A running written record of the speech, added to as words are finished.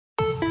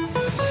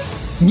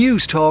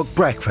News Talk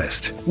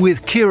Breakfast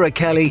with Ciara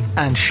Kelly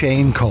and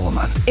Shane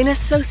Coleman. In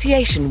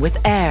association with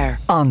AIR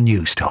on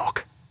News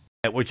Talk.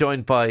 We're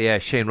joined by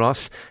Shane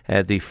Ross,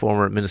 the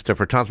former Minister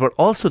for Transport,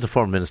 also the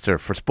former Minister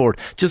for Sport.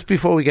 Just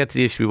before we get to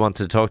the issue we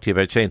wanted to talk to you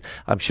about, Shane,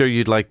 I'm sure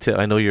you'd like to,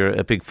 I know you're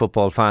a big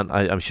football fan,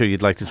 I'm sure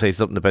you'd like to say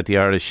something about the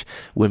Irish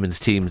women's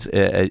team's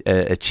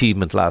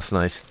achievement last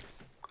night.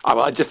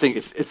 I just think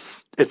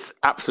it's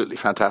absolutely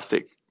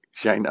fantastic,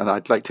 Shane, and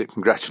I'd like to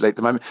congratulate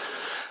them.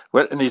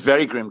 Well, in these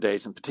very grim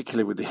days, and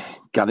particularly with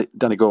the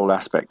Donegal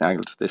aspect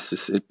angle to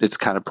this, it's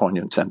kind of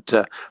poignant,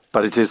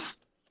 but it is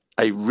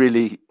a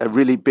really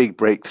big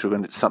breakthrough,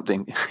 and it's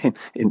something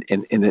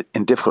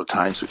in difficult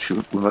times, which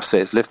we must say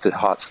has lifted the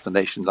hearts of the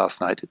nation last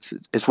night.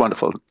 It's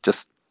wonderful.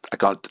 Just I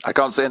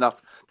can't say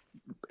enough,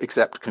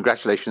 except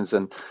congratulations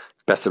and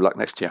best of luck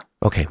next year.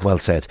 Okay, well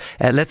said.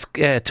 Let's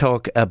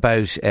talk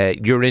about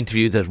your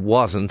interview that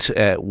wasn't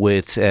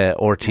with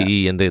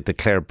RTE and the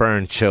Claire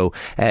Byrne show.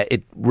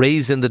 It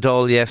raised in the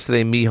Dáil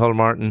yesterday, Micheál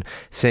Martin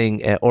saying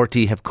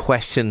RTE have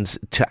questions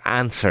to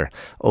answer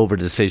over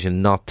the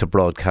decision not to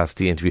broadcast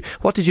the interview.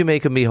 What did you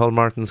make of Micheál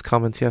Martin's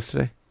comments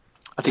yesterday?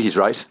 I think he's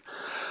right.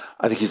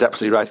 I think he's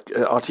absolutely right.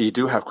 RTE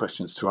do have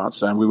questions to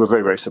answer, and we were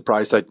very, very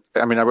surprised. I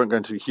won't go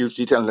into huge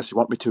detail unless you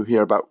want me to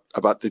hear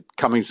about the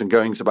comings and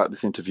goings about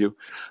this interview.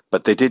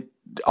 But they did.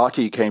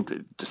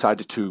 RTE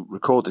decided to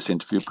record this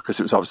interview because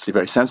it was obviously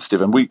very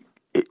sensitive, and we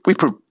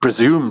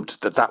presumed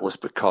that was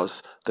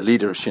because the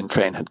leader of Sinn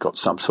Féin had got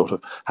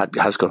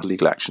has got a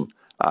legal action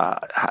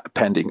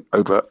pending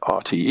over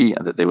RTE,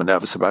 and that they were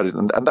nervous about it,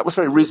 and that was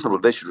very reasonable.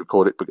 They should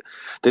record it. But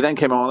they then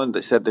came on and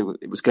they said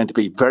it was going to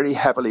be very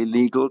heavily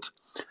legaled.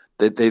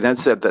 They then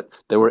said that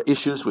there were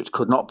issues which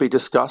could not be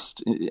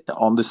discussed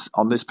on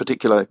this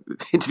particular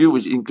interview,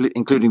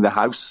 including the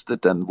house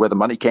and where the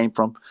money came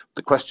from.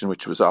 The question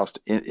which was asked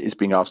is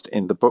being asked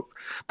in the book.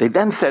 They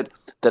then said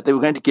that they were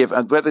going to give,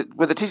 and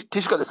whether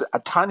Tish got this a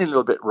tiny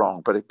little bit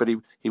wrong, but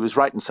he was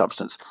right in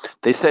substance.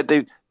 They said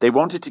they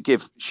wanted to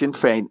give Sinn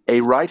Féin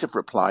a right of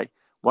reply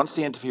once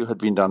the interview had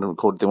been done and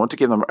recorded. They want to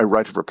give them a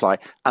right of reply,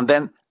 and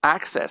then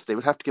access. They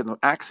would have to give them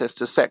access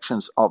to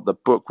sections of the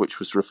book which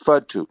was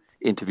referred to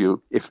interview,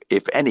 if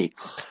any.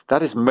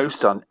 That is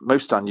most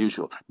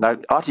unusual. Now,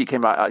 RTE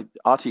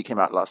came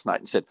out last night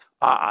and said,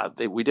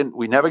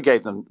 we never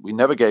gave them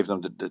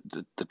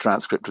the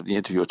transcript of the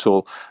interview at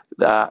all.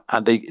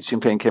 And Sinn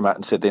Féin came out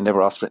and said they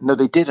never asked for it. No,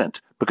 they didn't,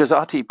 because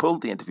RTE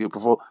pulled the interview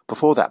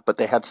before that. But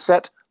they had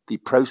set the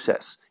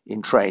process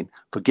in train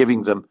for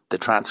giving them the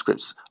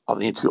transcripts of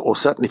the interview, or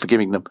certainly for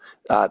giving them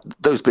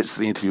those bits of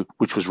the interview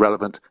which was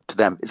relevant to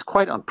them. It's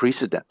quite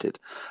unprecedented.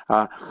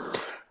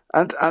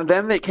 And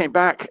then they came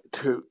back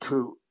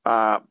to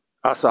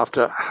us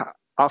after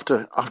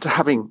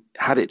having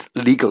had it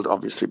legaled,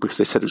 obviously, because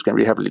they said it was going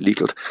to be heavily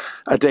legaled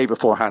a day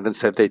beforehand, and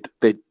said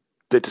they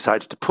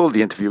decided to pull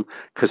the interview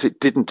because it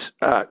didn't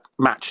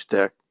match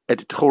their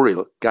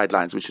editorial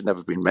guidelines, which had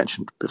never been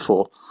mentioned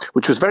before,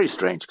 which was very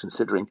strange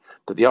considering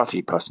that the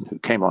RTE person who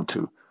came on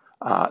to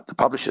the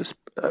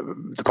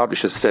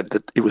publishers said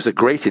that it was a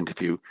great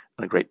interview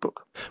and a great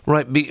book.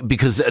 Right,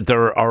 because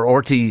there are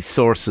RTE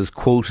sources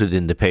quoted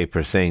in the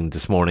paper saying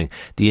this morning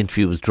the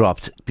interview was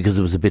dropped because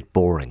it was a bit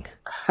boring.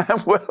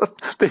 Well,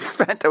 they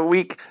spent a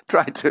week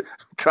trying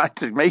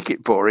to make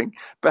it boring,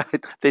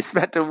 but they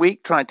spent a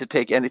week trying to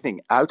take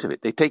anything out of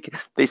it.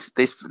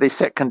 They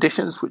set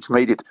conditions which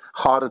made it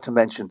harder to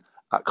mention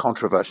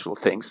controversial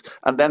things,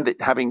 and then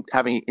having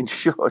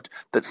ensured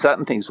that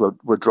certain things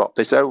were dropped,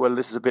 they say, "Oh well,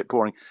 this is a bit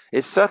boring."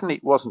 It certainly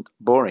wasn't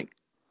boring.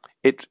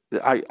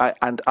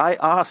 I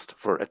asked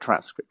for a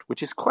transcript,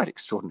 which is quite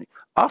extraordinary.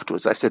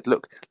 Afterwards, I said,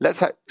 "Look,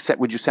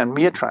 would you send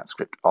me a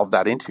transcript of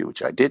that interview?"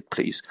 Which I did,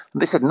 please. And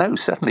they said, "No,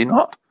 certainly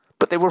not."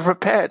 But they were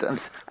prepared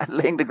and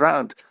laying the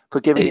ground for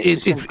giving it to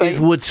Sinn Féin. It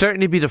would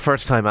certainly be the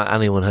first time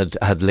anyone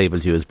had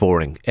labelled you as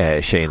boring,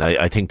 Shane.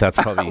 I think that's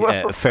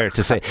probably fair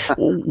to say.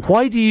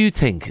 Why do you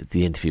think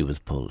the interview was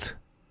pulled?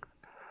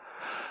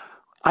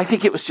 I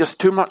think it was just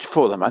too much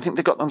for them. I think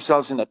they got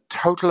themselves in a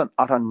total and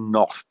utter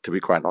knot, to be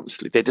quite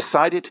honestly. They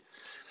decided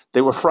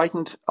they were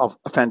frightened of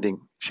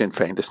offending Sinn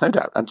Féin, there's no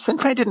doubt. And Sinn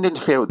Féin didn't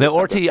interfere with this. Now,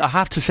 RTE, I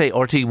have to say,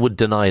 RTE would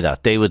deny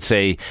that. They would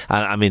say,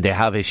 they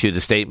have issued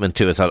a statement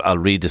to us. I'll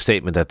read the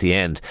statement at the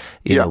end.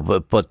 You know,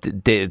 but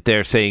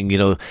they're saying,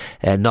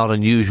 not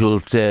unusual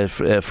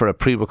for a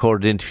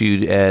pre-recorded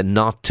interview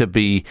not to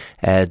be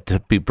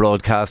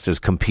broadcast. There's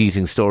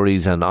competing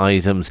stories and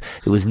items.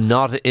 It was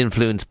not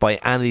influenced by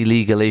any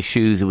legal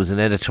issues. It was an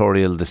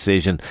editorial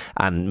decision.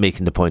 And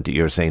making the point that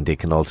you're saying, they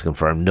can also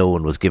confirm no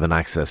one was given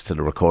access to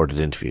the recorded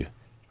interview.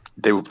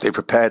 They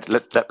prepared.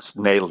 Let's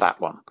nail that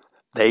one.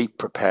 They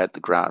prepared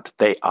the ground.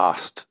 They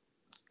asked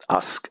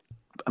us,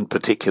 and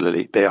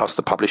particularly they asked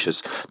the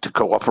publishers to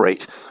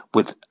cooperate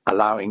with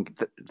allowing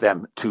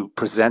them to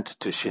present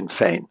to Sinn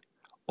Féin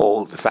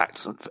all the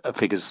facts and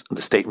figures and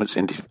the statements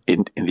in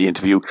the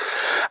interview,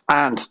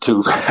 and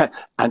to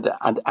and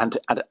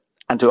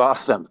to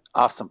ask them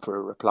for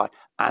a reply,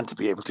 and to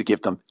be able to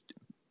give them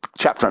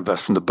chapter and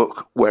verse from the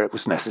book where it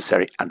was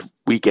necessary, and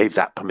we gave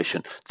that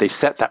permission. They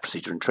set that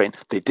procedure in train.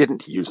 They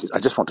didn't use it. I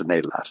just want to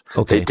nail that.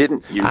 Okay. They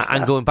didn't use it.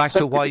 And going back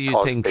to why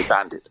you think they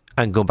banned it.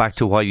 And going back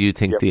to why you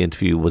think the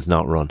interview was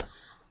not run.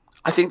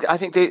 I think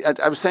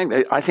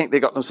they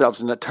got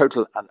themselves in a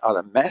total and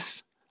utter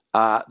mess.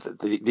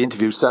 The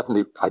interview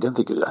certainly, I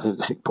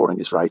think Poring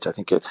is right. I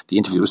think the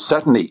interview was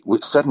certainly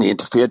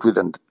interfered with,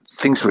 and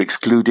things were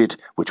excluded,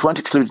 which weren't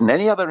excluded in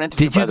any other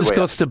interview. Did you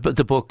discuss the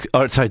book?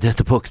 Or sorry,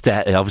 the book.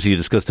 Obviously, you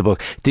discussed the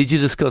book. Did you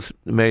discuss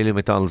Mary Lou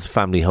McDonald's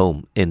family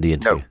home in the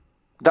interview? No,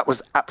 that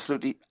was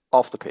absolutely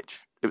off the pitch.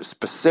 It was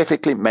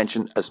specifically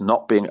mentioned as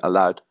not being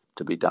allowed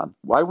to be done.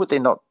 Why would they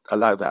not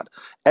allow that?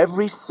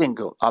 Every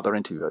single other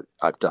interview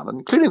I've done,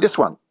 including this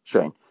one,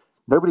 Shane,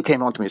 nobody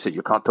came on to me and said,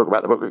 you can't talk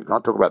about the book, you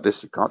can't talk about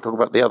this, you can't talk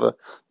about the other.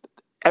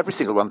 Every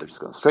single one, they've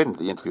just gone straight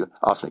into the interview,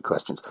 asked me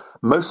questions.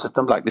 Most of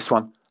them, like this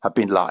one, have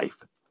been live.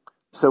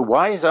 So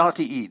why is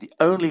RTE the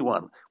only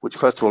one which,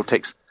 first of all,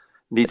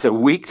 needs a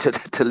week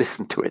to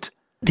listen to it,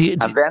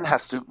 and then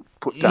has to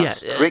put down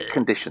strict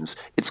conditions?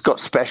 It's got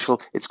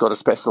a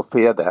special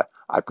fear there,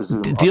 I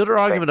presume. The other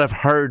argument I've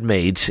heard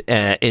made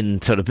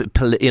in sort of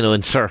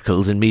in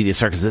circles, in media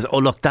circles, is, oh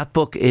look, that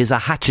book is a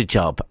hatchet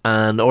job,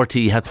 and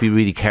RTE had to be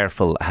really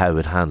careful how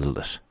it handled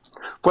it.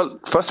 Well,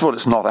 first of all,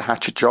 it's not a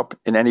hatchet job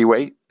in any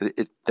way.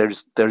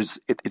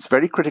 It's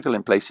very critical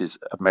in places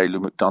of Mary Lou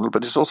McDonald,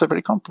 but it's also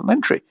very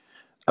complimentary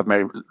of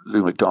Mary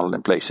Lou McDonald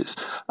in places.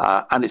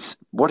 And it's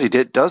what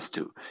it does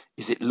do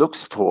is it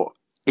looks for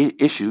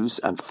issues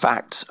and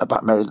facts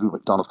about Mary Lou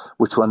McDonald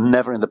which were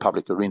never in the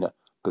public arena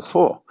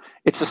before.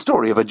 It's a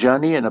story of a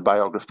journey and a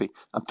biography,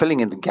 and filling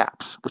in the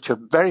gaps, which are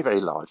very, very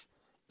large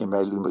in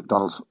Mary Lou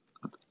McDonald's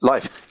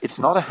life. It's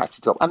not a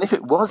hatchet job. And if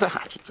it was a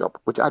hatchet job,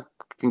 which I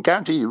can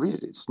guarantee you really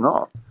it's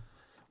not,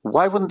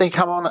 why wouldn't they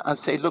come on and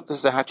say, look, this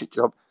is a hatchet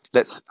job,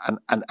 let's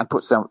and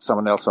put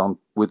someone else on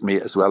with me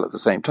as well at the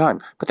same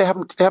time? But they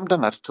haven't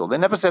done that at all. They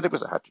never said it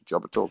was a hatchet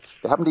job at all.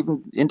 They haven't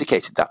even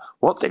indicated that.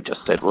 What they've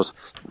just said was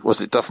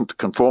it doesn't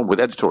conform with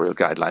editorial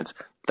guidelines.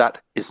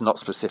 That is not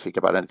specific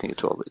about anything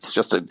at all. It's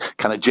just a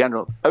kind of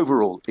general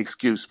overall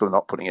excuse for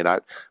not putting it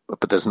out.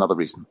 But there's another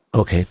reason.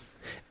 Okay.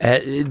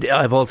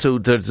 There's also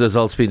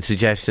been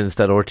suggestions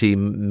that RTE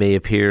may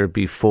appear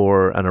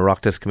before an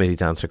Oireachtas committee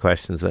to answer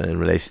questions in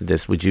relation to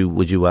this. Would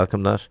you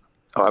welcome that?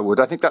 Oh, I would.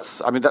 I think that's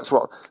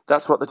what the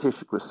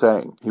Taoiseach was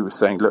saying. He was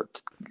saying,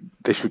 look,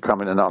 they should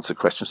come in and answer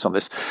questions on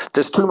this.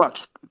 There's too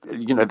much,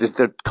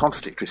 there are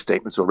contradictory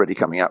statements already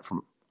coming out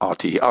from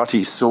RTE.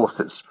 RTE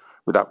sources,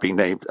 without being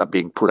named, are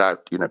being put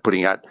out,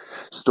 putting out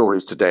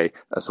stories today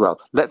as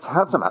well. Let's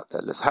have them out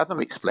there. Let's have them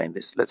explain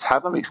this. Let's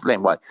have them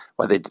explain why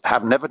they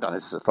have never done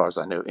this, as far as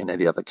I know, in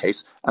any other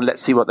case. And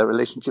let's see what their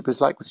relationship is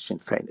like with Sinn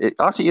Féin.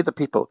 RTE are the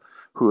people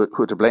who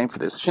are to blame for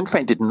this. Sinn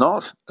Féin did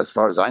not, as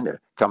far as I know,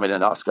 come in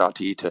and ask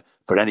RTE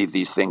for any of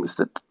these things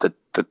that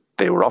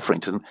they were offering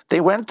to them. They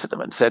went to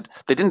them and said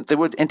they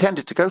were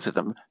intended to go to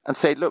them and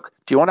say, look,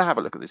 do you want to have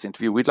a look at this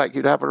interview? We'd like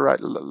you to have a right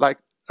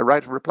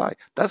of reply.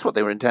 That's what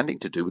they were intending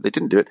to do. They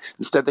didn't do it.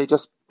 Instead, they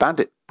just banned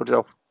it, put it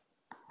off.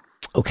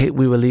 Okay,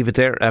 we will leave it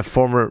there.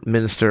 Former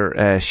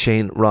Minister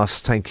Shane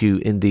Ross, thank you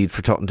indeed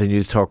for talking to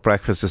News Talk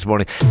Breakfast this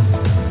morning.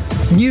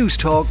 News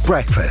Talk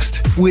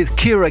Breakfast with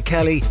Ciara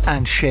Kelly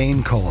and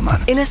Shane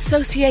Coleman. In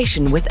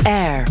association with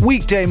AIR.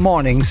 Weekday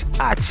mornings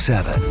at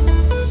 7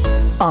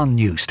 on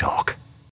News Talk.